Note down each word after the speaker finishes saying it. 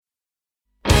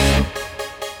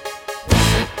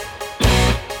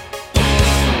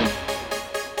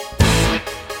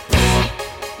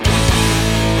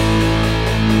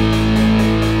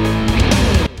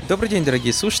Добрый день,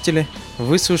 дорогие слушатели!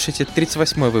 Вы слушаете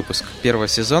 38-й выпуск первого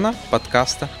сезона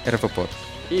подкаста РФПод.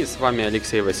 И с вами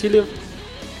Алексей Васильев.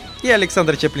 И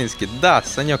Александр Чаплинский. Да,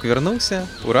 Санек вернулся,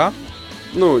 ура!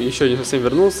 Ну, еще не совсем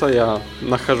вернулся, я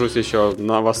нахожусь еще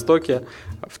на востоке,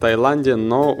 в Таиланде,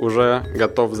 но уже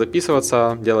готов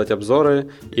записываться, делать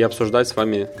обзоры и обсуждать с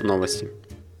вами новости.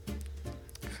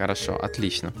 Хорошо,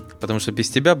 отлично, потому что без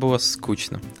тебя было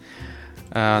скучно.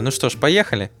 Ну что ж,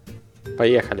 поехали?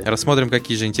 Поехали. Рассмотрим,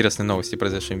 какие же интересные новости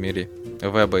произошли в мире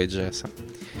веба и JS.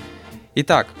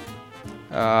 Итак,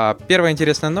 первая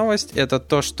интересная новость — это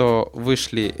то, что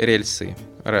вышли рельсы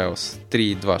Rails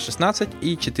 3.2.16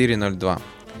 и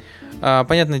 4.0.2.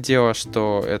 Понятное дело,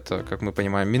 что это, как мы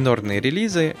понимаем, минорные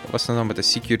релизы, в основном это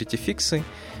security фиксы,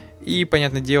 и,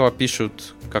 понятное дело,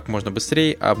 пишут как можно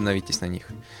быстрее, обновитесь на них.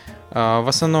 В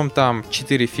основном там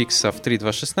 4 фикса в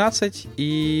 3.2.16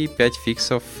 и 5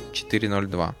 фиксов в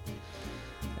 4.0.2.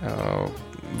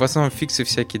 В основном фиксы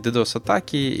всякие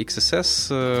DDoS-атаки,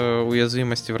 XSS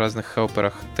уязвимости в разных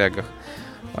хелперах, тегах.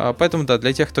 Поэтому, да,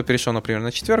 для тех, кто перешел, например,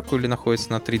 на 4 или находится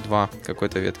на 3.2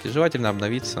 какой-то ветки, желательно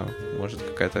обновиться, может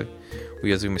какая-то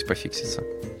уязвимость пофиксится.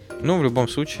 Ну, в любом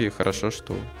случае, хорошо,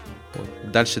 что вот,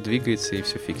 дальше двигается и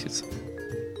все фиксится.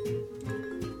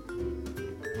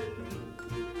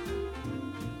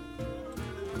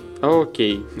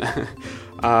 Окей.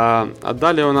 А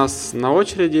далее у нас на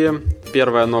очереди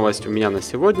первая новость у меня на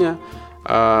сегодня.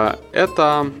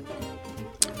 Это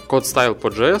CodeStyle по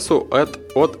JS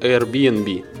от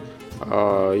Airbnb.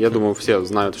 Я думаю, все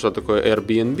знают, что такое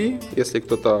Airbnb. Если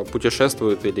кто-то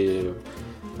путешествует или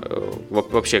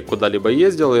вообще куда-либо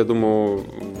ездил, я думаю,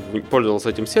 пользовался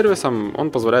этим сервисом. Он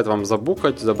позволяет вам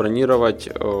забукать, забронировать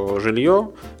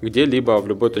жилье где-либо в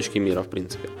любой точке мира, в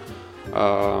принципе.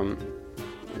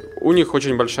 У них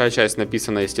очень большая часть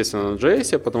написана, естественно, на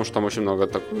JS, потому что там очень много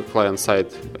такой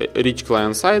client-side, rich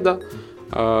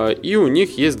client-side, и у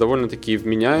них есть довольно-таки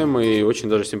вменяемый, очень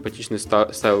даже симпатичный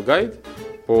стайл-гайд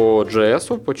по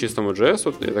JS, по чистому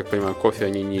JS. Я так понимаю, кофе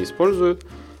они не используют.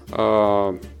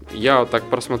 Я так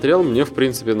просмотрел, мне, в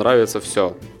принципе, нравится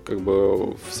все. Как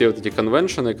бы все вот эти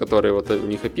конвеншены, которые вот у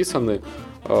них описаны,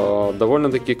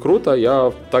 довольно-таки круто.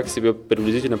 Я так себе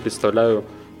приблизительно представляю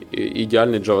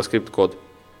идеальный JavaScript код.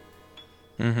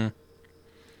 Угу.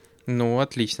 Ну,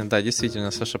 отлично, да, действительно,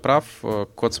 Саша прав,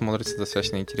 код смотрится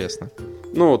достаточно интересно.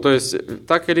 Ну, то есть,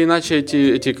 так или иначе,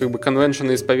 эти как бы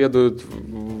конвеншены исповедуют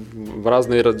в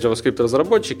разные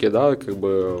JavaScript-разработчики, да, как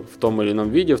бы в том или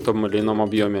ином виде, в том или ином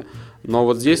объеме, но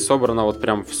вот здесь собрано вот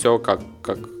прям все как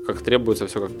требуется,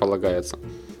 все как полагается.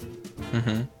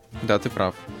 Угу. Да, ты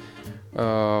прав.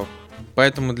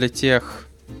 Поэтому для тех,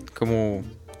 кому,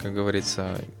 как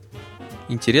говорится,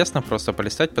 интересно просто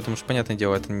полистать, потому что, понятное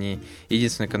дело, это не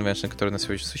единственный конвеншн, который на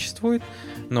сегодня существует,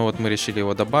 но вот мы решили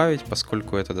его добавить,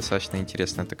 поскольку это достаточно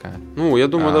интересная такая Ну, я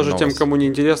думаю, даже новость. тем, кому не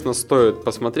интересно, стоит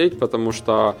посмотреть, потому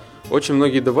что очень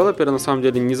многие девелоперы на самом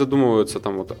деле не задумываются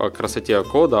там вот о красоте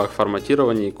кода, о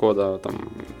форматировании кода, там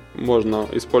можно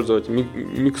использовать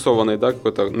миксованный, да,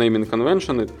 какой-то naming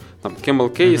convention, там camel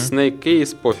case, snake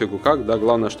case, пофигу как, да,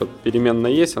 главное, чтобы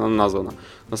переменная есть, она названа.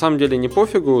 На самом деле не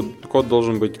пофигу, код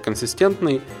должен быть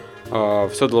консистентный,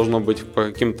 все должно быть по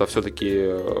каким-то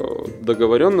все-таки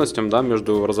договоренностям, да,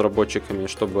 между разработчиками,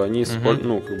 чтобы они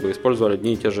использовали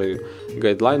одни и те же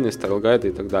гайдлайны, стайл-гайды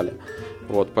и так далее.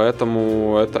 Вот,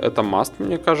 поэтому это must,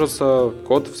 мне кажется.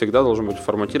 Код всегда должен быть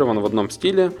форматирован в одном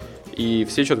стиле, и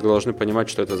все четко должны понимать,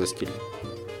 что это за стиль.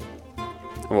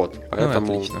 Вот, поэтому...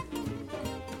 Ну, отлично.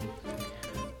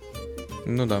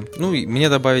 Ну да. Ну, и мне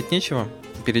добавить нечего.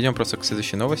 Перейдем просто к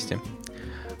следующей новости.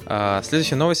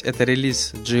 Следующая новость — это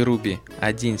релиз JRuby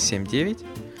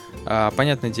 1.7.9.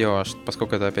 Понятное дело, что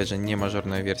поскольку это, опять же, не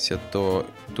мажорная версия, то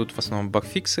тут в основном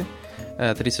багфиксы,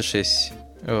 36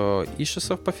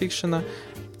 ишесов пофикшена,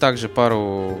 также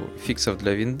пару фиксов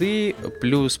для винды,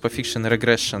 плюс пофикшен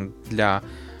регрессион для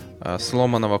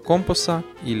сломанного компаса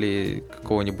или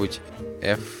какого-нибудь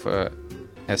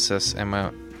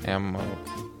FSSMM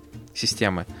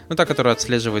системы, ну, та, которая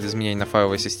отслеживает изменения на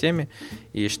файловой системе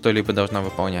и что-либо должна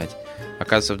выполнять.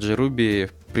 Оказывается, в JRuby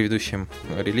в предыдущем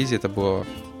релизе это было,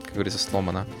 как говорится,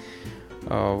 сломано.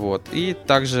 Вот. И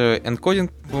также encoding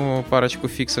парочку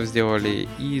фиксов сделали,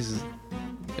 и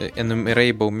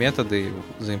enumerable методы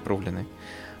заимпровлены.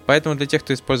 Поэтому для тех,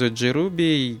 кто использует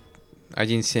JRuby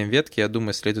 1.7 ветки, я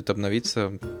думаю, следует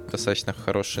обновиться. Достаточно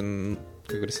хороший,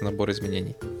 как говорится, набор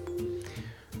изменений.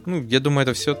 Ну, я думаю,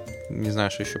 это все. Не знаю,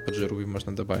 что еще по JRuby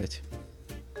можно добавить.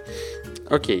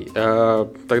 Окей,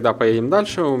 тогда поедем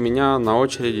дальше. У меня на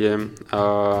очереди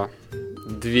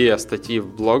 2 статьи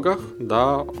в блогах,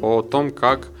 да, о том,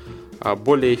 как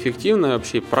более эффективно и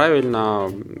вообще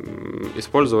правильно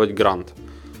использовать Grunt.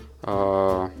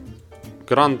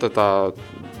 Grunt — это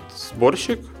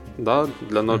сборщик, да,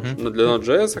 для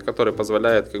Node.js, который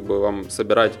позволяет как бы вам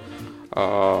собирать,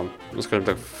 ну, скажем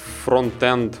так,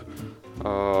 фронт-энд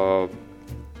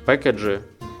пэкэджи,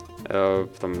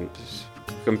 там,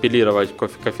 компилировать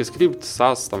CoffeeScript,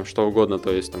 SAS, там, что угодно,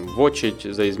 то есть там вотчить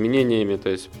за изменениями, то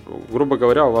есть, грубо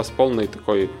говоря, у вас полный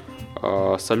такой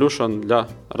solution для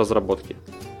разработки.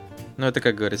 Ну, это,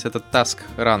 как говорится, это task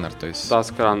runner, то есть...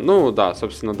 Task run, ну, да,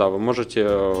 собственно, да, вы можете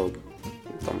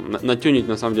там, натюнить,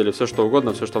 на самом деле, все, что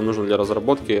угодно, все, что вам нужно для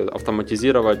разработки,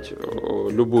 автоматизировать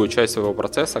любую часть своего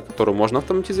процесса, которую можно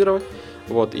автоматизировать,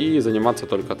 вот, и заниматься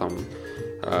только там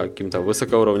какими-то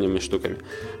высокоуровневыми штуками.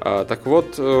 Так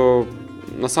вот,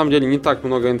 на самом деле не так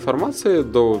много информации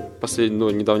до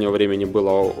недавнего времени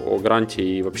было о Гранте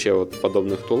и вообще вот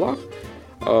подобных тулах.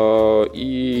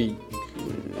 И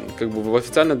как бы в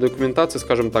официальной документации,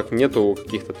 скажем так, нету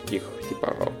каких-то таких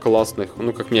типа классных,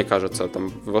 ну, как мне кажется,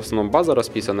 там в основном база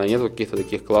расписана, нету каких-то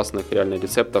таких классных реально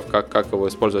рецептов, как его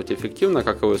использовать эффективно,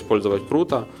 как его использовать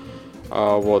круто.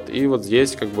 Вот. И вот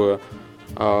здесь как бы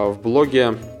в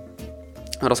блоге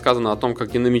рассказано о том,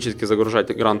 как динамически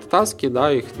загружать Grunt-таски,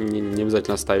 да, их не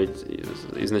обязательно ставить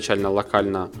изначально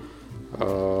локально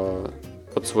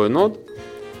под свой нод.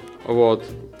 Вот.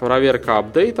 Проверка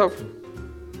апдейтов,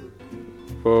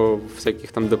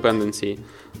 всяких там dependency.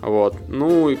 Вот.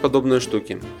 Ну и подобные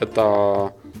штуки.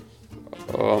 Это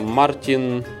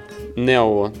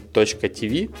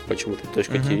martinneo.tv, почему-то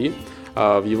 .tv.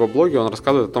 В его блоге он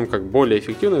рассказывает о том, как более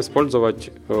эффективно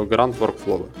использовать Grunt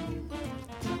workflow.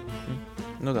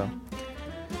 Ну да.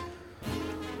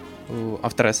 А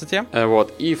вторая статья?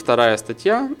 Вот. И вторая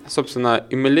статья, собственно,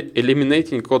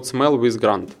 Eliminating Code Smell with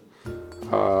Grunt.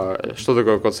 Что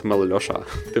такое Code Smell, Леша?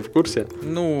 Ты в курсе?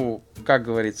 Ну, как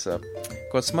говорится,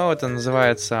 Code Smell это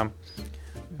называется,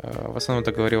 в основном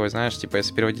это говорилось, знаешь, типа,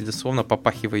 если переводить дословно,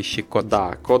 попахивающий код.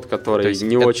 Да, код, который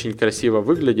не очень красиво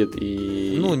выглядит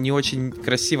и... Ну, не очень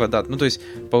красиво, да. Ну, то есть,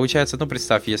 получается, ну,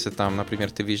 представь, если там,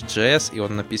 например, ты видишь JS, и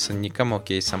он написан не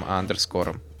camel-кейсом, а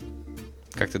андерскором.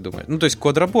 Как ты думаешь? Ну, то есть,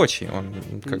 код рабочий, он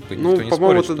как бы никто не спорит. Ну,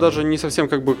 по-моему, это что даже не совсем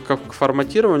как бы как к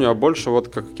форматированию, а больше вот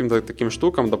как к каким-то таким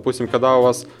штукам. Допустим, когда у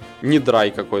вас не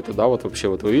драй какой-то, да, вот вообще,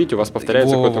 вот вы видите, у вас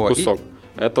повторяется какой-то кусок.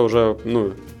 Это уже,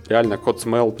 ну, реально код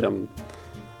smell прям...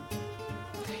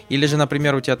 Или же,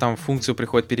 например, у тебя там в функцию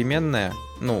приходит переменная,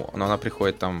 ну, она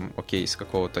приходит там, окей, с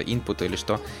какого-то инпута или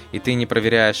что, и ты не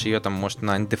проверяешь ее там, может,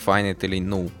 на undefined или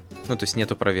null. Ну, то есть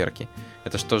нету проверки.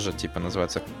 Это что же, типа,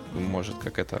 называется, может,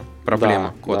 как это,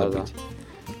 проблема кода быть. Да.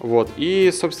 Вот,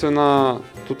 и, собственно,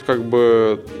 тут как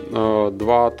бы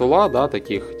два тула, да,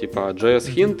 таких, типа JS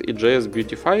Hint и JS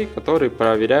Beautify, который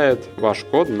проверяет ваш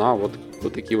код на вот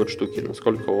такие вот штуки,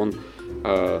 насколько он,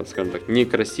 скажем так,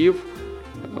 некрасив.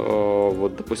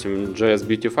 Вот, допустим, JS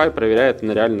Beautify проверяет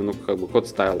на реально, ну, как бы код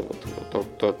стайл, вот,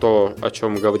 то, о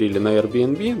чем говорили на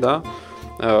Airbnb, да.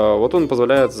 Вот он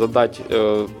позволяет задать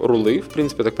рулы, в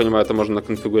принципе, так понимаю, это можно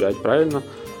конфигурировать правильно.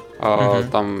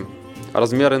 Там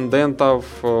размер индентов,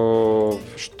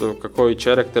 какой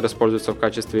character используется в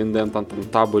качестве индента, там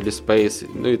tab или space,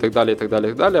 ну и так далее, и так далее,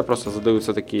 и так далее. Просто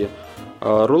задаются такие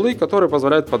рулы, которые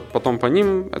позволяют потом по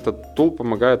ним, этот тул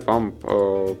помогает вам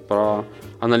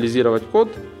проанализировать код,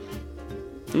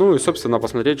 ну и, собственно,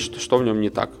 посмотреть, что в нем не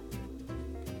так.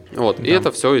 Вот. Да. И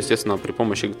это все, естественно, при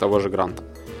помощи того же Гранта.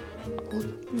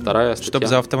 Вторая статья. Чтобы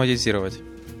заавтоматизировать.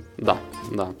 Да,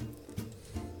 да.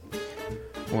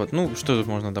 Вот, ну, что тут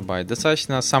можно добавить?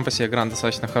 Достаточно, сам по себе Grunt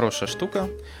достаточно хорошая штука.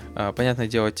 Понятное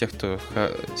дело, те, кто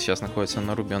сейчас находится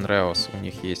на Ruby on Rails, у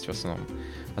них есть в основном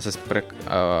Access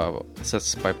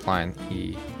Pipeline,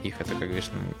 и их это, как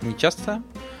видишь, не часто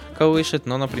колышет,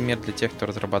 но, например, для тех, кто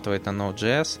разрабатывает на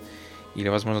Node.js или,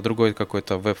 возможно, другой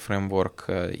какой-то веб-фреймворк,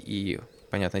 и,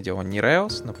 понятное дело, не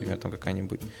Rails, например, там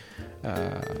какая-нибудь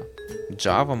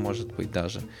Java, может быть,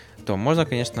 даже, то можно,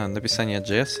 конечно, написание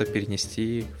JS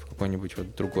перенести в какое-нибудь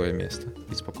вот другое место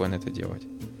и спокойно это делать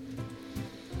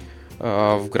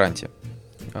в Гранте.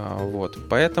 Вот.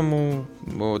 Поэтому,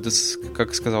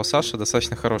 как сказал Саша,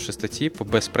 достаточно хорошие статьи по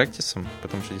best practices,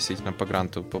 потому что действительно по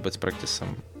Гранту, по best practices,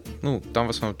 ну, там в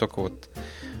основном только вот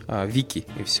вики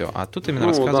и все. А тут именно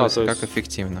рассказывается, как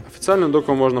эффективно. Официальную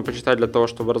доку можно почитать для того,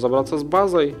 чтобы разобраться с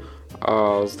базой,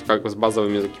 как бы с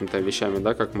базовыми какими-то вещами,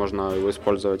 да, как можно его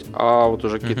использовать. А вот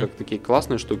уже какие-то такие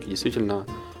классные штуки, действительно,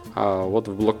 вот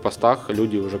в блогпостах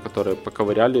люди уже, которые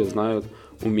поковыряли, знают,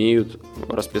 умеют,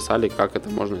 расписали, как это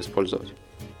можно использовать.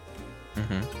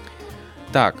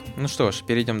 Так, ну что ж,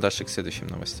 перейдем дальше к следующим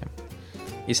новостям.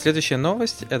 И следующая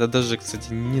новость, это даже,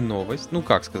 кстати, не новость, ну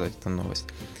как сказать, это новость.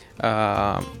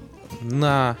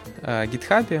 на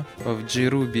GitHub в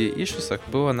JRuby issues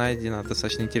было найдено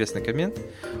достаточно интересный коммент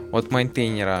от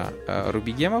мейнтейнера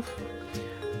RubyGemов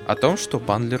о том, что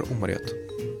бандлер умрет.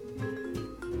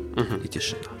 И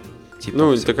тишина. Типа,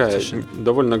 ну, такая тишина.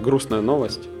 Довольно грустная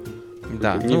новость.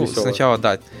 Да, ну, сначала,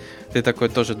 да, ты такой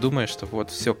тоже думаешь, что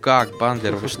вот все как,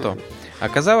 бандлер, вы что?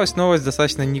 Оказалось, новость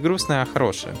достаточно не грустная, а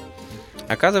хорошая.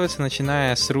 Оказывается,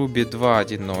 начиная с Ruby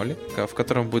 2.1.0, в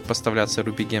котором будет поставляться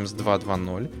RubyGems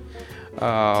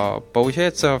 2.2.0,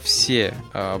 получается, все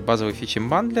базовые фичи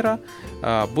бандлера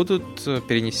будут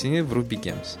перенесены в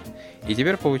RubyGems. И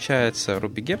теперь, получается,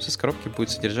 RubyGems из коробки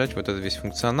будет содержать вот этот весь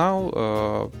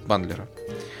функционал бандлера.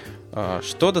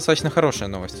 Что достаточно хорошая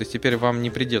новость. То есть теперь вам не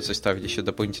придется ставить еще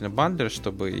дополнительный бандлер,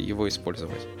 чтобы его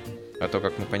использовать. А то,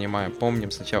 как мы понимаем, помним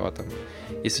сначала там,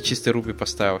 если чистый Ruby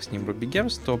поставил с ним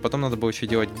RubyGems, то потом надо было еще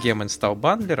делать gem install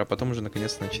бандлер, а потом уже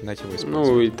наконец-то начинать его использовать.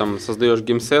 Ну и там создаешь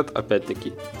гемсет,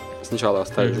 опять-таки. Сначала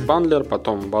ставишь бандлер,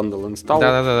 потом bundle install.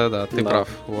 Да, ты прав.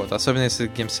 Вот. Особенно если с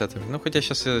гемсетами. Ну, хотя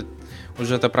сейчас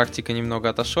уже эта практика немного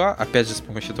отошла, опять же с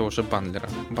помощью того же бандлера,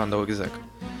 bundle exec.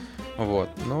 Вот.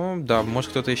 Ну, да, может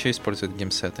кто-то еще использует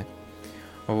гемсеты.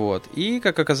 Вот. И,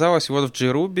 как оказалось, вот в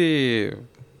JRuby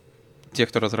те,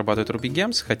 кто разрабатывает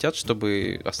RubyGems, хотят,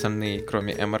 чтобы остальные,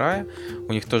 кроме MRI,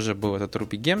 у них тоже был этот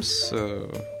RubyGems,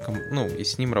 ну, и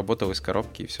с ним работал из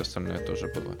коробки, и все остальное тоже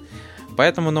было.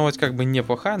 Поэтому новость как бы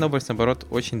неплохая, но, наоборот,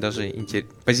 очень даже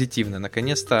позитивная.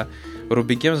 Наконец-то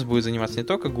RubyGems будет заниматься не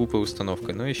только глупой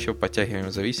установкой, но еще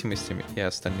подтягиванием зависимостями и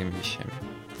остальными вещами.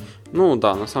 Ну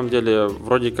да, на самом деле,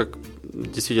 вроде как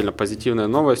действительно позитивная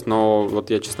новость, но вот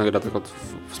я, честно говоря, так вот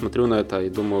смотрю на это и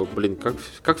думаю, блин,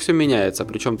 как все меняется,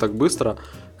 причем так быстро.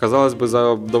 Казалось бы,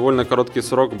 за довольно короткий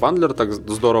срок бандлер так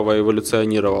здорово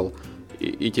эволюционировал,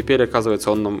 и теперь,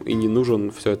 оказывается, он нам и не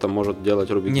нужен, все это может делать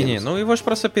RubyGems. Не-не, ну его же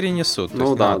просто перенесут, то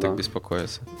есть да, надо так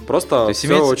беспокоиться. Просто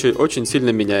все очень, очень сильно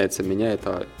меняется, меня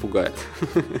это пугает.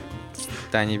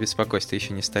 Да, не беспокойся, ты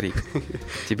еще не старик.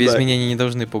 Тебе изменения не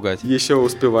должны пугать. Еще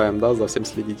успеваем, да, за всем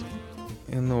следить.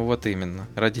 Ну, вот именно.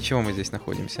 Ради чего мы здесь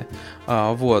находимся.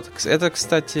 Вот. Это,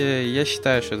 кстати, я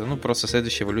считаю, что это просто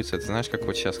следующая эволюция. Ты знаешь, как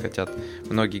вот сейчас хотят...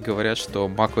 Многие говорят, что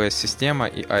macOS-система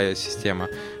и iOS-система,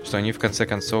 что они в конце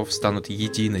концов станут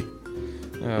единой.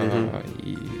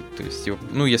 И, то есть,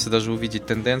 ну, если даже увидеть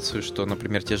тенденцию, что,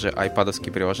 например, те же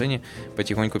iPad-овские приложения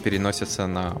потихоньку переносятся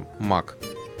на Mac.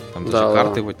 Там даже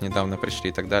карты вот недавно пришли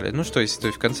и так далее. Ну, что есть, то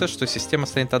есть в конце, что система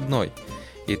станет одной.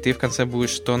 И ты в конце будешь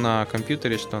что на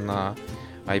компьютере, что на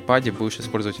iPad будешь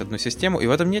использовать одну систему, и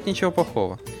в этом нет ничего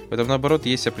плохого. В этом, наоборот,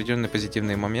 есть определенные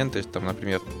позитивные моменты. Там,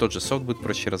 например, тот же софт будет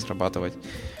проще разрабатывать.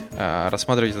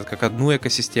 Рассматривать это как одну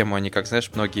экосистему, а не как,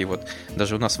 знаешь, многие вот,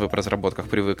 даже у нас в веб-разработках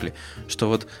привыкли, что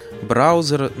вот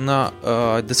браузер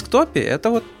на десктопе — это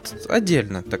вот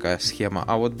отдельно такая схема,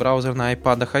 а вот браузер на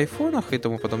iPad'ах, айфонах и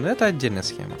тому подобное — это отдельная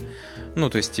схема. Ну,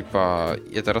 то есть, типа,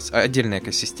 это отдельная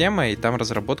экосистема, и там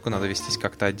разработку надо вестись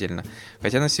как-то отдельно.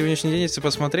 Хотя на сегодняшний день, если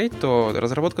посмотреть, то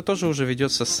разработка тоже уже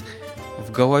ведется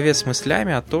в голове с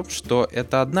мыслями о том, что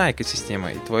это одна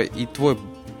экосистема, и твой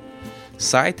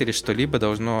сайт или что-либо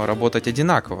должно работать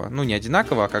одинаково. Ну, не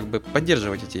одинаково, а как бы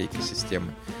поддерживать эти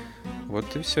экосистемы. Вот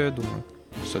и все, я думаю.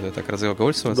 Что ты так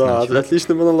разглагольствоваться начал? Да,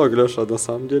 отличный монолог, Леша, на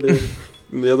самом деле.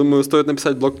 Я думаю, стоит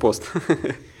написать блогпост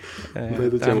на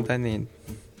эту тему.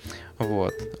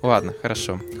 Вот. Ладно,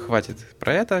 хорошо. Хватит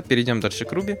про это. Перейдем дальше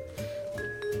к Ruby.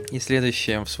 И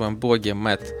следующее в своем блоге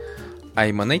Мэтт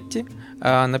Аймонетти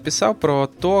написал про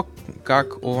то,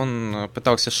 как он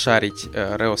пытался шарить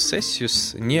Rails-сессию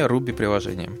с не Ruby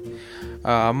приложением.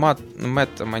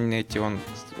 Мэтт Аймонетти, он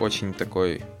очень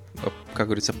такой, как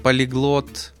говорится,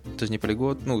 полиглот, даже не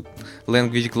полиглот, ну,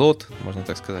 language glot, можно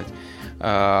так сказать.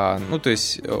 Ну, то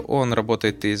есть он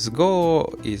работает и с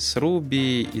Go, и с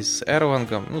Ruby, и с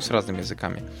Erlang, ну, с разными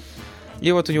языками.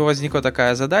 И вот у него возникла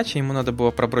такая задача, ему надо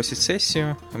было пробросить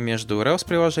сессию между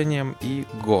Rails-приложением и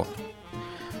Go.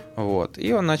 Вот.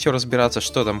 И он начал разбираться,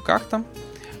 что там,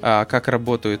 как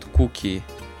работают куки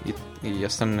и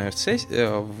остальное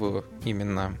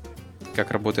именно как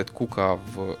работает кука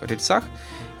в рельсах,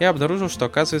 и обнаружил, что,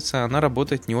 оказывается, она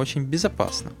работает не очень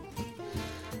безопасно.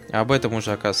 Об этом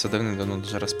уже, оказывается, давным-давно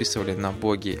даже расписывали на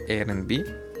блоге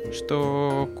AirNB,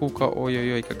 что кука,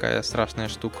 ой-ой-ой, какая страшная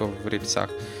штука в рельсах,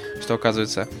 что,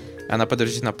 оказывается, она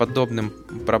подвержена подобным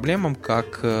проблемам,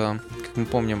 как мы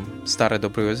помним, старая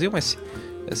добрая уязвимость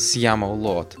с YAML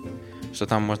load, что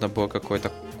там можно было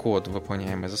какой-то код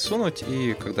выполняемый засунуть,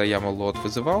 и когда YAML load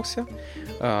вызывался,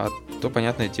 то,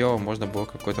 понятное дело, можно было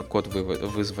какой-то код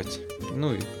вызвать,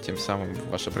 ну и тем самым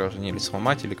ваше приложение или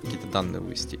сломать, или какие-то данные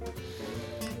вывести.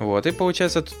 Вот, и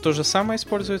получается, тут то же самое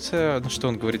используется. Ну, что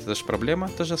он говорит, это же проблема,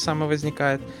 то же самое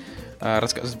возникает.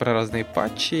 Рассказывает про разные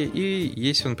патчи, и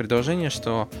есть он предложение,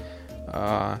 что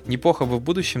неплохо бы в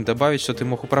будущем добавить, что ты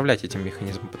мог управлять этим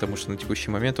механизмом, потому что на текущий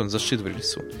момент он зашит в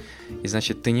рельсу. И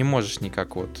значит, ты не можешь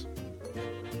никак вот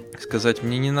сказать,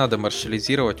 мне не надо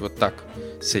маршализировать вот так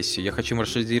сессию, я хочу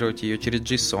маршализировать ее через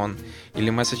JSON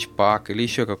или message pack или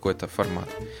еще какой-то формат.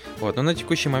 Вот, но на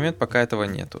текущий момент пока этого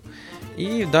нету.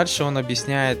 И дальше он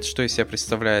объясняет, что из себя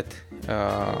представляет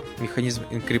механизм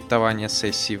инкриптования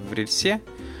сессий в рельсе,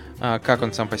 как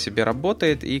он сам по себе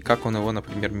работает и как он его,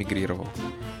 например, мигрировал,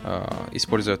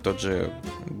 используя тот же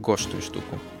ГОШТую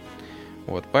штуку.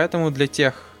 Вот, поэтому для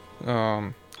тех,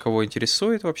 кого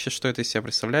интересует вообще, что это из себя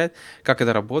представляет, как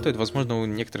это работает, возможно, у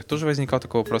некоторых тоже возникал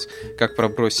такой вопрос, как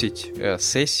пробросить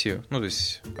сессию, ну, то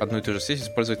есть одну и ту же сессию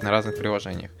использовать на разных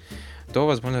приложениях, то,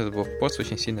 возможно, этот блогпост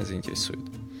очень сильно заинтересует.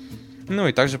 Ну,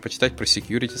 и также почитать про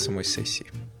security самой сессии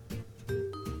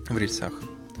в рельсах.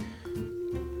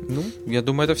 Ну, я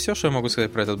думаю, это все, что я могу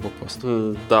сказать про этот блогпост.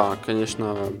 Да,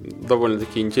 конечно,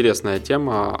 довольно-таки интересная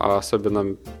тема, а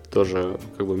особенно тоже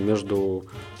как бы между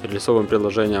рельсовым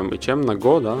приложением и чем на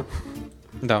Go, да?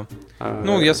 Да.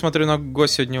 Ну, я смотрю на Go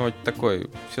сегодня вот такой,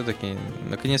 все-таки,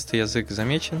 наконец-то язык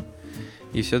замечен,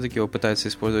 и все-таки его пытаются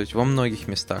использовать во многих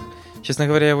местах. Честно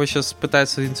говоря, его сейчас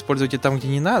пытаются использовать и там, где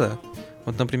не надо.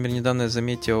 Вот, например, недавно я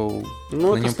заметил,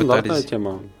 ну, на это нем стандартная пытались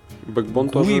тема. Backbone GUI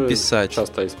тоже писать.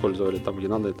 Часто использовали там, где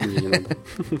надо, это где не надо.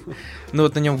 Ну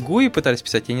вот на нем GUI пытались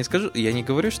писать, я не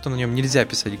говорю, что на нем нельзя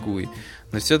писать GUI,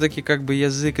 но все-таки как бы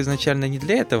язык изначально не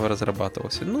для этого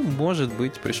разрабатывался. Ну, может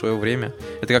быть, пришло его время.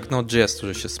 Это как Node.js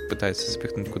тоже сейчас пытается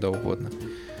запихнуть куда угодно.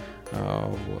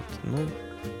 Вот, ну...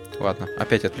 Ладно,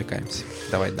 опять отвлекаемся.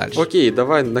 Давай дальше. Окей,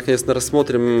 давай наконец-то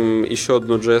рассмотрим еще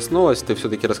одну JS-новость. Ты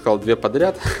все-таки рассказал две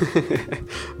подряд.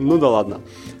 Ну да ладно.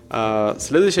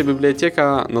 Следующая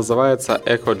библиотека называется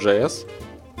Echo.js,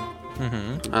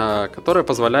 которая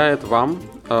позволяет вам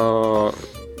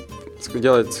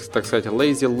делать, так сказать,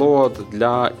 lazy load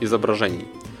для изображений.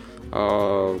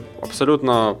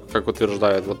 Абсолютно, как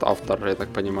утверждает вот автор, я так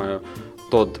понимаю,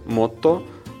 Тодд Мотто,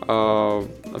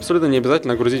 абсолютно не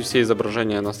обязательно грузить все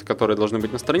изображения, которые должны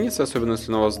быть на странице, особенно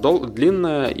если у вас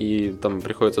длинная и там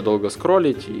приходится долго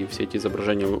скроллить, и все эти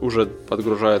изображения уже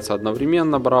подгружаются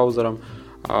одновременно браузером.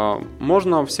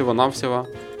 Можно всего-навсего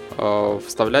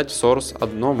вставлять в source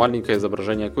одно маленькое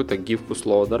изображение, какую-то гифку с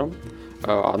лоудером.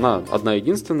 Она одна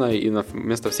единственная, и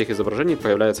вместо всех изображений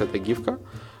появляется эта гифка.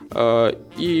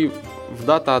 И в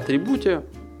дата-атрибуте,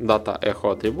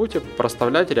 дата-эхо-атрибуте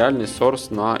проставлять реальный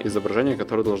source на изображение,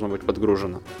 которое должно быть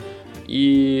подгружено.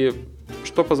 И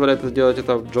что позволяет сделать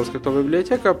эта JavaScript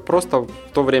библиотека? Просто в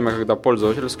то время, когда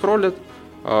пользователь скроллит,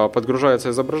 подгружается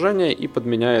изображение и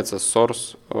подменяется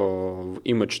source в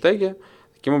image теге.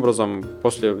 Таким образом,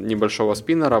 после небольшого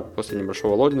спиннера, после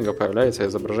небольшого лодинга появляется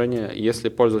изображение. Если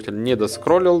пользователь не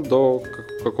доскроллил до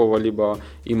какого-либо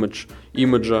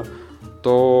имиджа,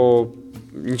 то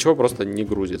ничего просто не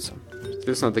грузится.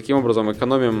 Соответственно, таким образом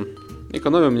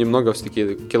экономим немного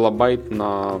все-таки килобайт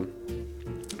на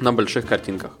больших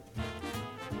картинках.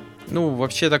 Ну,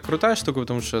 вообще это крутая штука,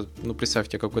 потому что, ну,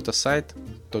 представьте, какой-то сайт,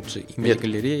 тот же Image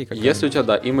Gallery. Если у тебя,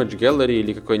 да, Image Gallery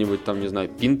или какой-нибудь там, не знаю,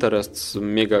 Pinterest с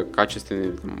мега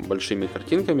качественными там, большими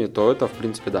картинками, то это, в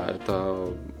принципе, да, это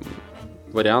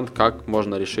вариант, как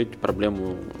можно решить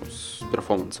проблему с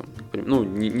перформансом. Ну,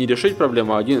 не решить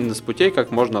проблему, а один из путей,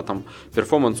 как можно там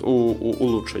перформанс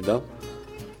улучшить, да?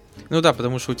 Ну да,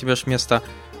 потому что у тебя же вместо,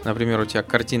 например, у тебя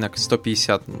картинок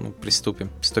 150, ну, приступим,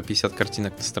 150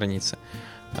 картинок на странице.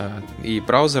 И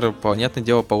браузер, понятное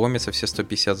дело, поломится все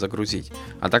 150 загрузить.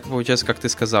 А так получается, как ты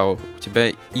сказал, у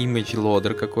тебя image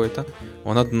loader какой-то,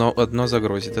 он одно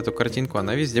загрузит эту картинку,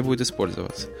 она везде будет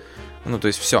использоваться. Ну, то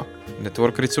есть все,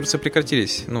 network ресурсы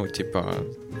прекратились, ну, типа,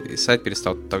 и сайт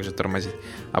перестал также тормозить.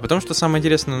 А потом, что самое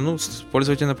интересное, ну,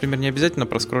 пользователю, например, не обязательно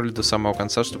проскроллить до самого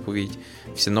конца, чтобы увидеть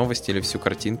все новости или всю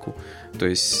картинку. То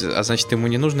есть, а значит, ему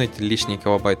не нужно эти лишние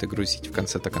килобайты грузить в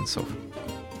конце-то концов.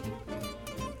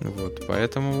 Вот,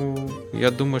 поэтому я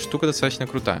думаю, штука достаточно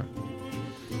крутая.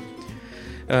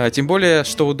 Тем более,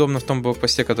 что удобно в том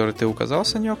блогпосте, который ты указал,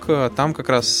 Санек, там как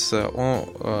раз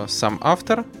сам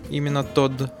автор, именно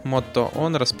Тодд Мотто,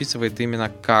 он расписывает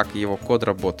именно, как его код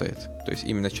работает. То есть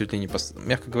именно чуть ли не,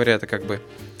 мягко говоря, это как бы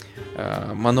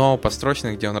мануал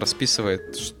построчный, где он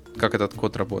расписывает, как этот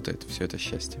код работает, все это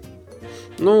счастье.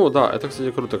 Ну да, это,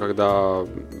 кстати, круто, когда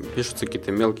пишутся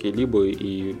какие-то мелкие либы,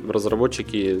 и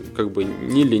разработчики как бы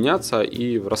не ленятся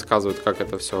и рассказывают, как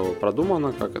это все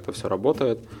продумано, как это все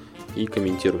работает, и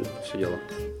комментируют это все дело.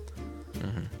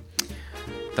 Угу.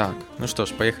 Так, ну что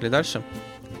ж, поехали дальше.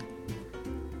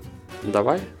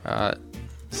 Давай.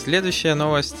 Следующая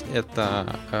новость —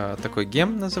 это такой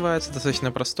гем называется,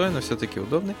 достаточно простой, но все-таки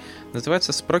удобный.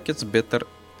 Называется Sprockets Better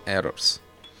Errors.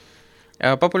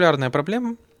 Популярная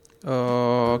проблема,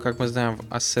 как мы знаем, в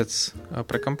Assets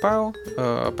Precompile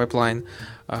pipeline,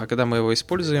 когда мы его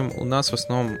используем, у нас в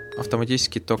основном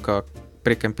автоматически только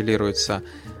прекомпилируется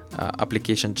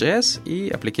Application.js и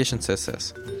Application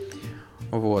CSS.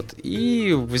 Вот.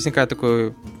 И возникает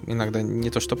такое иногда не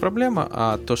то что проблема,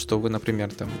 а то, что вы, например,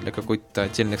 там, для какой-то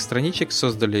отдельных страничек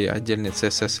создали отдельный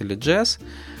CSS или JS,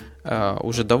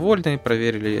 уже довольны,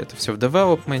 проверили это все в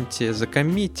девелопменте,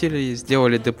 закоммитили,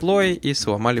 сделали деплой и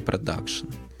сломали продакшн.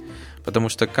 Потому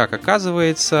что, как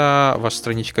оказывается, ваша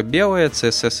страничка белая,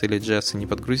 CSS или JS не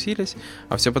подгрузились,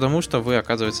 а все потому, что вы,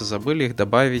 оказывается, забыли их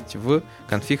добавить в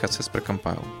config access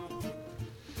precompile.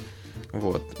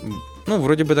 Вот. Ну,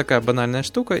 вроде бы такая банальная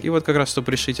штука. И вот как раз,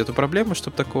 чтобы решить эту проблему,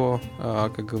 чтобы такого,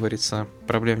 как говорится,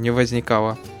 проблем не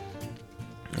возникало,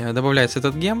 добавляется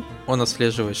этот гем. Он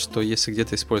отслеживает, что если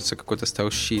где-то используется какой-то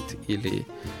style-sheet или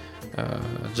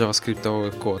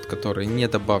JavaScript код, который не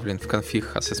добавлен в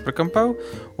config access precompile,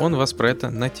 он вас про это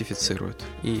нотифицирует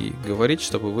и говорит,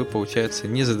 чтобы вы, получается,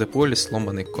 не задеплоили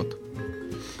сломанный код.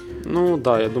 Ну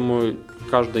да, я думаю,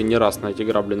 каждый не раз на эти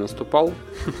грабли наступал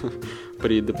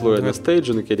при деплое на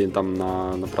стейджинг или там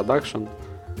на продакшн.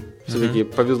 Все-таки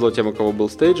повезло тем, у кого был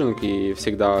стейджинг, и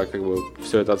всегда как бы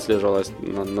все это отслеживалось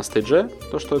на стейдже,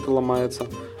 то, что это ломается,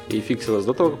 и фиксилось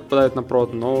до того, как попадает на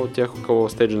прод, но тех, у кого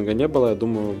стейджинга не было, я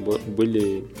думаю,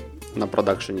 были на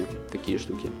продакшене такие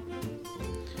штуки.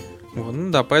 Вот,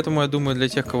 ну да, поэтому я думаю, для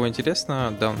тех, кого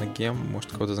интересно, данный гем,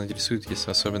 может, кого-то заинтересует,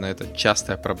 если особенно это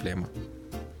частая проблема.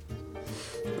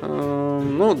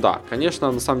 Ну да,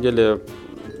 конечно, на самом деле,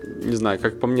 не знаю,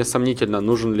 как по мне, сомнительно,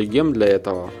 нужен ли гем для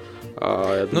этого.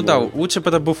 Ну да, лучше бы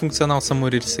это был функционал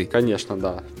самой рельсы. Конечно,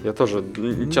 да. Я тоже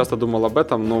часто думал об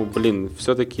этом, но,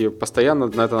 все-таки постоянно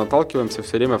на это наталкиваемся,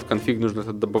 все время в конфиг нужно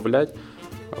это добавлять.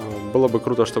 Было бы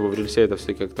круто, чтобы в рельсе это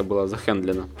все как-то было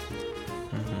захендлено.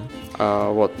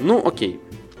 Вот, ну окей.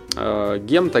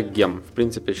 Гем так гем. В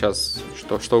принципе, сейчас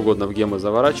что угодно в гемы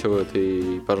заворачивают,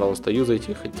 и, пожалуйста,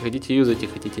 юзайте. Хотите юзайте,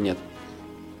 хотите нет.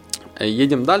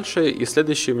 Едем дальше, и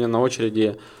следующий у меня на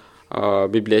очереди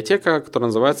библиотека, которая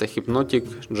называется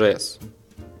Hypnotic.js.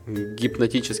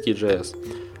 Гипнотический JS.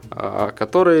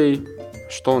 Который,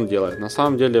 что он делает? На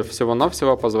самом деле,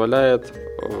 всего-навсего позволяет,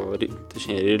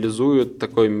 точнее, реализует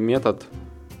такой метод,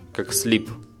 как sleep.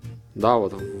 Да,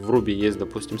 вот в Ruby есть,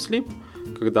 допустим, sleep,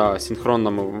 когда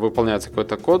синхронно выполняется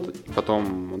какой-то код, и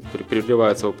потом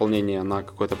прерывается выполнение на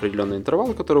какой-то определенный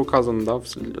интервал, который указан, да, в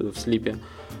слипе.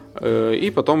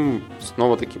 И потом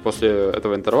снова-таки после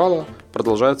этого интервала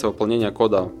продолжается выполнение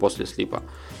кода после слипа.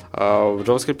 В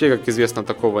JavaScript, как известно,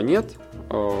 такого нет.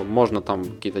 Можно там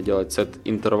какие-то делать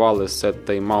set-интервалы,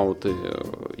 set-таймауты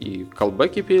и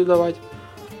callback'и передавать.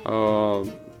 Ну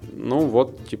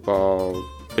вот, типа,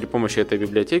 при помощи этой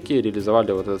библиотеки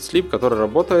реализовали вот этот слип, который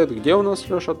работает. Где у нас,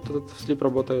 Леша, этот слип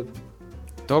работает?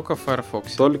 Только в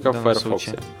Firefox. Только в Firefox.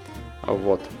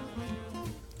 Вот.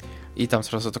 И там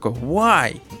сразу такой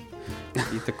 «Why?».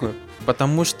 И такой,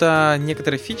 потому что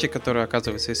некоторые фичи, которые,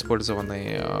 оказывается,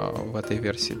 использованы в этой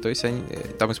версии, то есть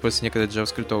там используются некоторые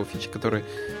JavaScript фичи, которые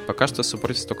пока что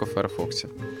суппортятся только в Firefox.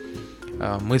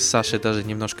 Мы с Сашей даже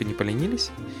немножко не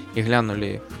поленились и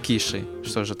глянули в киши,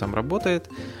 что же там работает.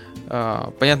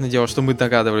 Понятное дело, что мы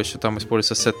догадывались, что там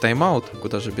используется set-timeout,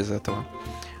 куда же без этого.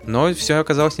 Но все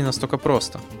оказалось не настолько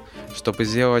просто. Чтобы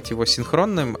сделать его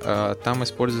синхронным, там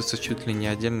используется чуть ли не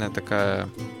отдельная такая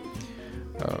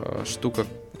штука,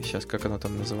 сейчас как она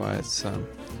там называется,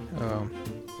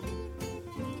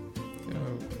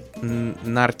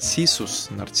 Narcissus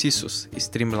и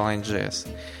Streamline.js.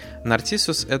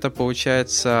 Narcissus — это,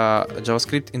 получается,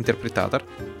 JavaScript-интерпретатор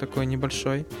такой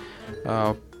небольшой,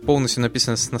 полностью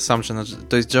написан на сам же,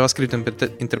 то есть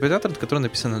JavaScript-интерпретатор, который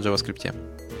написан на JavaScript.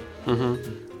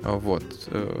 Вот,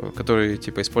 который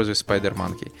типа использует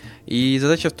SpiderMonkey. И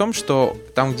задача в том, что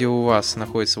там, где у вас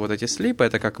находятся вот эти слипы,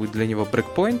 это как для него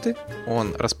брейкпоинты,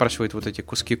 он распрашивает вот эти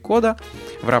куски кода,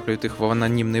 врапливает их в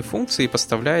анонимные функции и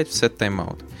поставляет в set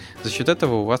timeout. За счет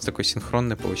этого у вас такой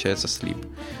синхронный получается слип.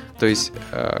 То есть,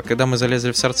 когда мы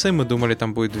залезли в сорцы, мы думали,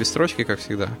 там будет 2 строчки, как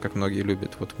всегда, как многие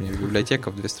любят. Вот у меня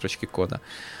библиотека в 2 строчки кода.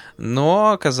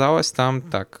 Но оказалось там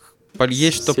так,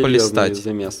 есть что полистать.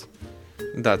 Замес.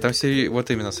 Да, там все, вот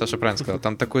именно, Саша правильно сказал,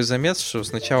 там такой замес, что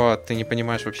сначала ты не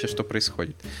понимаешь вообще, что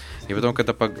происходит. И потом,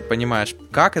 когда понимаешь,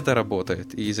 как это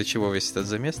работает и из-за чего весь этот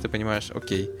замес, ты понимаешь,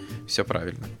 окей, все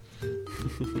правильно.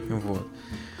 Вот.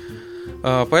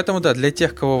 Поэтому, да, для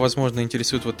тех, кого, возможно,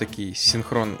 интересуют вот такие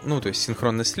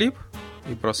синхронный слип,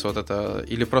 и просто вот это,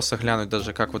 или просто глянуть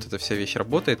даже, как вот эта вся вещь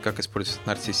работает, как используется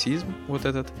нарциссизм вот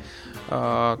этот.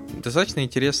 Достаточно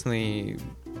интересный,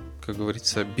 как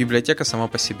говорится, библиотека сама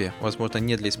по себе. Возможно,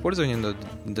 не для использования, но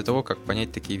для того, как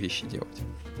понять такие вещи делать.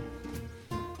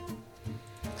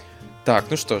 Так,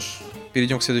 ну что ж,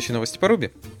 перейдем к следующей новости по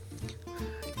Ruby.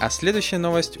 А следующая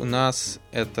новость у нас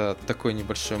это такой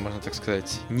небольшой, можно так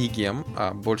сказать, не гем,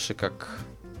 а больше как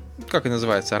и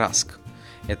называется, Rask.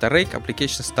 Это Rake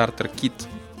Application Starter Kit.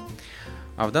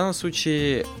 А в данном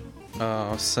случае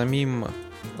самим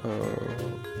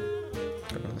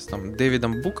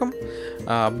Дэвидом Буком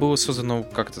было создано,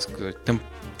 как это сказать,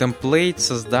 темплейт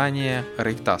создания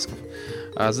рейк-тасков.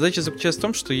 Задача заключается в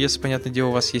том, что если, понятное дело,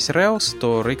 у вас есть Rails,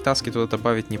 то рейк-таски туда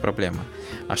добавить не проблема.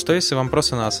 А что если вам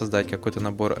просто надо создать какой-то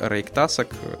набор рейк-тасок,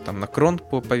 там на крон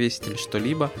повесить или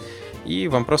что-либо, и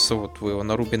вам просто вот вы его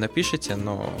на Ruby напишете,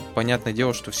 но понятное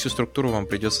дело, что всю структуру вам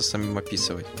придется самим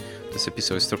описывать. То есть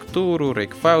описывать структуру,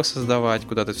 рейк-файл создавать,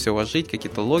 куда-то все ложить,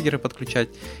 какие-то логеры подключать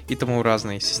и тому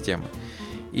разные системы.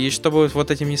 И чтобы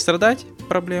вот этим не страдать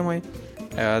проблемой,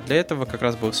 для этого как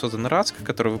раз был создан Rask,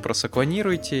 который вы просто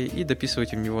клонируете и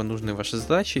дописываете в него нужные ваши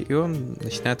задачи, и он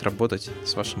начинает работать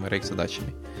с вашими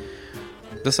рейк-задачами.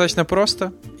 Достаточно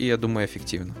просто и, я думаю,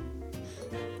 эффективно.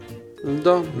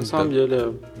 Да, на самом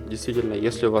деле, действительно,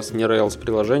 если у вас не Rails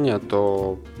приложение,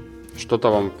 то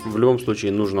что-то вам в любом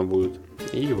случае нужно будет.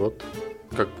 И вот,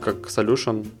 как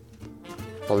solution,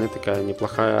 вполне такая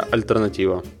неплохая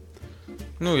альтернатива.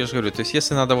 Ну, я же говорю, то есть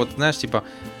если надо, вот, знаешь, типа,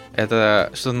 это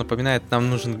что-то напоминает, нам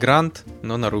нужен грант,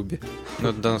 но на Ruby.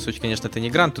 Ну, в данном случае, конечно, это не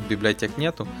грант, тут библиотек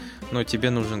нету, но тебе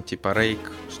нужен, типа,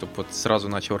 рейк, чтобы вот сразу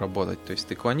начал работать. То есть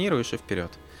ты клонируешь и вперед.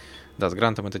 Да, с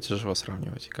грантом это тяжело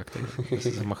сравнивать, как-то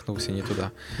замахнулся не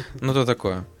туда. Ну, то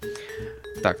такое.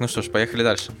 Так, ну что ж, поехали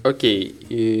дальше. Окей,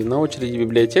 и на очереди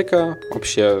библиотека,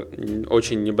 вообще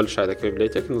очень небольшая такая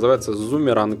библиотека, называется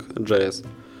Zoomerang.js,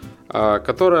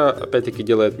 которая, опять-таки,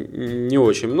 делает не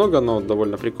очень много, но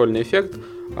довольно прикольный эффект.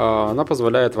 Она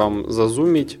позволяет вам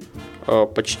зазумить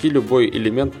почти любой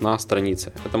элемент на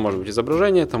странице. Это может быть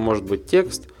изображение, это может быть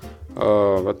текст,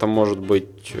 это может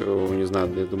быть, не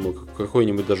знаю, я думаю,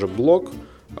 какой-нибудь даже блок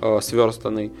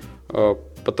сверстанный,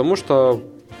 потому что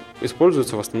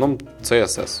используется в основном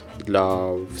CSS.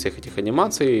 Для всех этих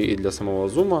анимаций и для самого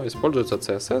зума используется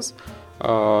CSS.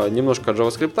 Немножко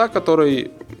JavaScript,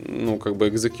 который, ну, как бы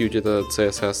экзекьютит этот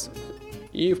CSS.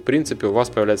 И, в принципе, у вас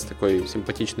появляется такой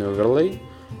симпатичный оверлей,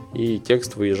 и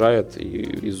текст выезжает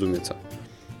и зумится.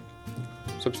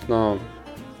 Собственно,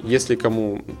 если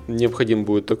кому необходим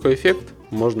будет такой эффект,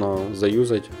 можно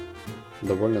заюзать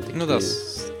довольно-таки. Ну да,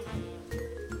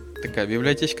 такая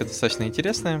библиотечка достаточно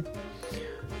интересная.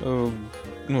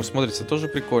 Ну, смотрится тоже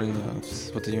прикольно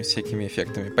с вот этими всякими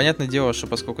эффектами. Понятное дело, что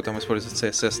поскольку там используется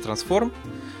CSS Transform,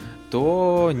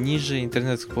 то ниже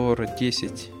Internet Explorer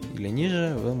 10 или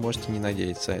ниже вы можете не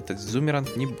надеяться. Этот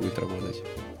зумеранг не будет работать.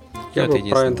 Я бы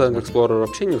про Internet Explorer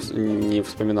вообще не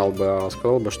вспоминал бы, а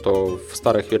сказал бы, что в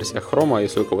старых версиях Chrome,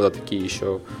 если у кого-то такие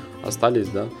еще остались,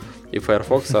 да, и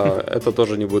Firefox, это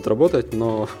тоже не будет работать,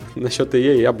 но насчет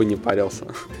IE я бы не парился.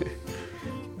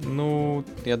 Ну,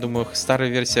 я думаю, в старой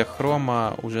версии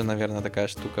Chrome уже, наверное, такая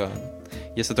штука,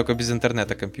 если только без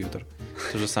интернета компьютер.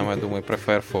 То же самое, думаю, про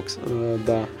Firefox.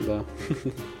 Да.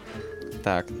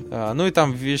 Так, ну и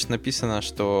там, видишь, написано,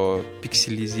 что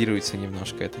пикселизируется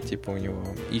немножко, это типа у него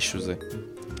ишузы.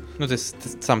 Ну, ты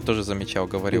сам тоже замечал,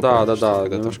 говорил. Да,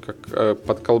 немножко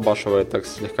подколбашивает так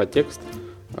слегка текст.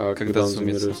 Когда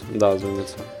зумится. Да,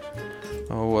 зумится.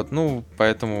 Вот, ну,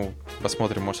 поэтому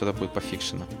посмотрим, может, это будет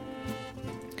пофикшено.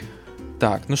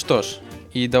 Так, ну что ж,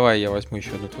 и давай я возьму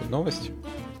еще одну твою новость.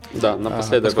 Да,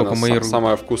 напоследок у нас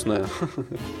самая вкусная.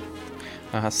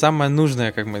 Ага, самое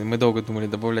нужное, как мы долго думали,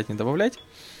 добавлять, не добавлять.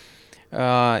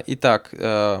 Итак,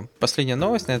 последняя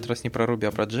новость, на этот раз не про Ruby,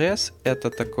 а про JS.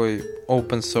 Это такой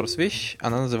open source вещь,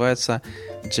 она называется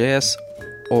JS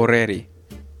Orrery.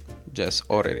 JS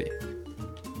Orrery.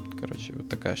 Короче, вот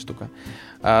такая штука.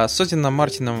 Создана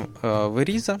Мартином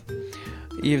Вериза.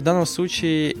 И в данном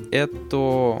случае это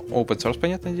open source,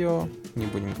 понятное дело, не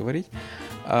будем говорить.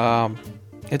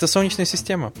 Это солнечная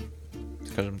система,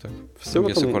 скажем так.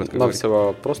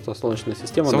 Всего просто солнечная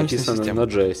система, написана на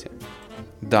JS.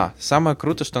 Да, самое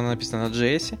круто, что она написана на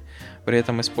JS, при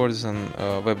этом использован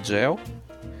WebGL.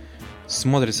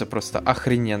 Смотрится просто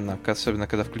охрененно, особенно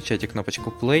когда включаете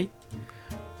кнопочку Play.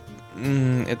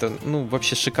 Это, ну,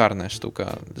 вообще шикарная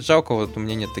штука. Жалко, вот у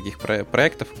меня нет таких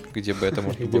проектов, где бы это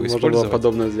можно было использовать. Можно было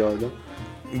подобное сделать, да?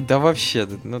 Да вообще,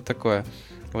 ну такое.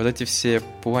 Вот эти все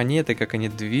планеты, как они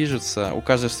движутся, у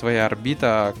каждой своя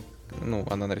орбита, ну,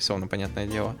 она нарисована, понятное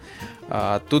дело.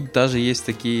 Тут даже есть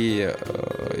такие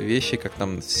вещи, как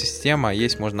там система,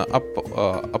 есть, можно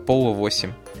Apollo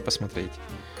 8 посмотреть,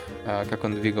 как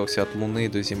он двигался от Луны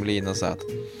до Земли и назад,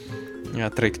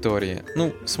 траектории.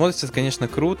 Ну, смотрится, конечно,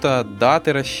 круто,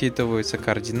 даты рассчитываются,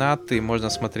 координаты, можно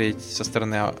смотреть со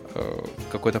стороны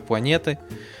какой-то планеты,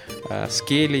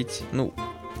 скейлить, ну,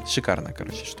 шикарная,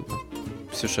 короче, штука.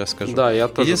 Все, что я скажу. Да, я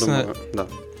тоже думаю, да.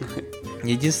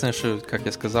 Единственное, что, как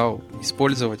я сказал,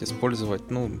 использовать,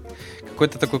 ну,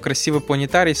 какой-то такой красивый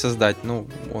планетарий создать, ну,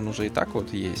 он уже и так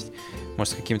вот есть.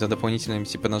 Может, с какими-то дополнительными,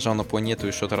 типа, нажал на планету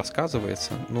и что-то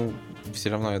рассказывается. Ну, все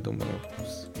равно, я думаю,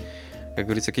 как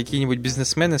говорится, какие-нибудь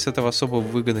бизнесмены с этого особо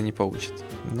выгоды не получат.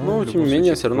 Но тем не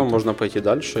менее, все равно можно пойти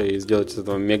дальше и сделать из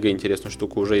этого мега интересную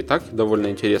штуку. Уже и так довольно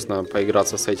интересно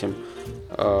поиграться с этим.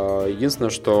 Единственное,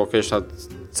 что, конечно,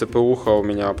 ЦПУха у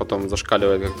меня потом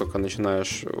зашкаливает, как только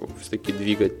начинаешь все-таки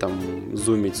двигать, там,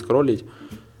 зумить, скроллить.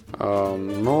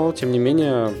 Но, тем не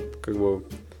менее, как бы,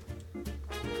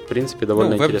 в принципе,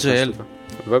 довольно интересная штука.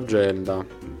 WebGL, да.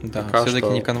 Да, все-таки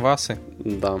не канвасы.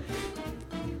 Да.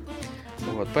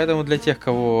 Вот, поэтому для тех,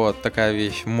 кого такая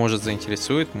вещь может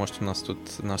заинтересует, может, у нас тут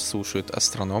нас слушают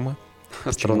астрономы.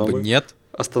 Астрономы? Почему бы нет?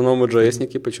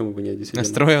 Астрономы-джейсники, почему бы нет, действительно.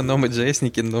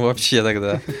 Астрономы-джейсники, ну вообще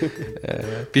тогда.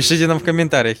 Пишите нам в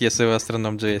комментариях, если вы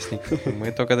астроном-джейсник.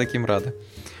 Мы только таким рады.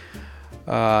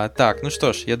 Так, ну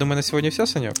что ж, я думаю, на сегодня все,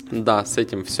 Санек? Да, с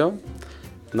этим все.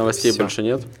 Новостей больше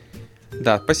нет.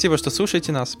 Да, спасибо, что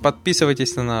слушаете нас.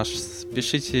 Подписывайтесь на нас,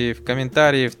 пишите в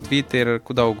комментарии, в Твиттер,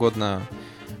 куда угодно.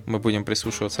 Мы будем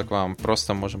прислушиваться к вам,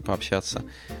 просто можем пообщаться.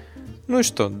 Ну и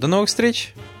что, до новых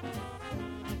встреч.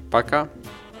 Пока.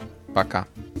 Пока.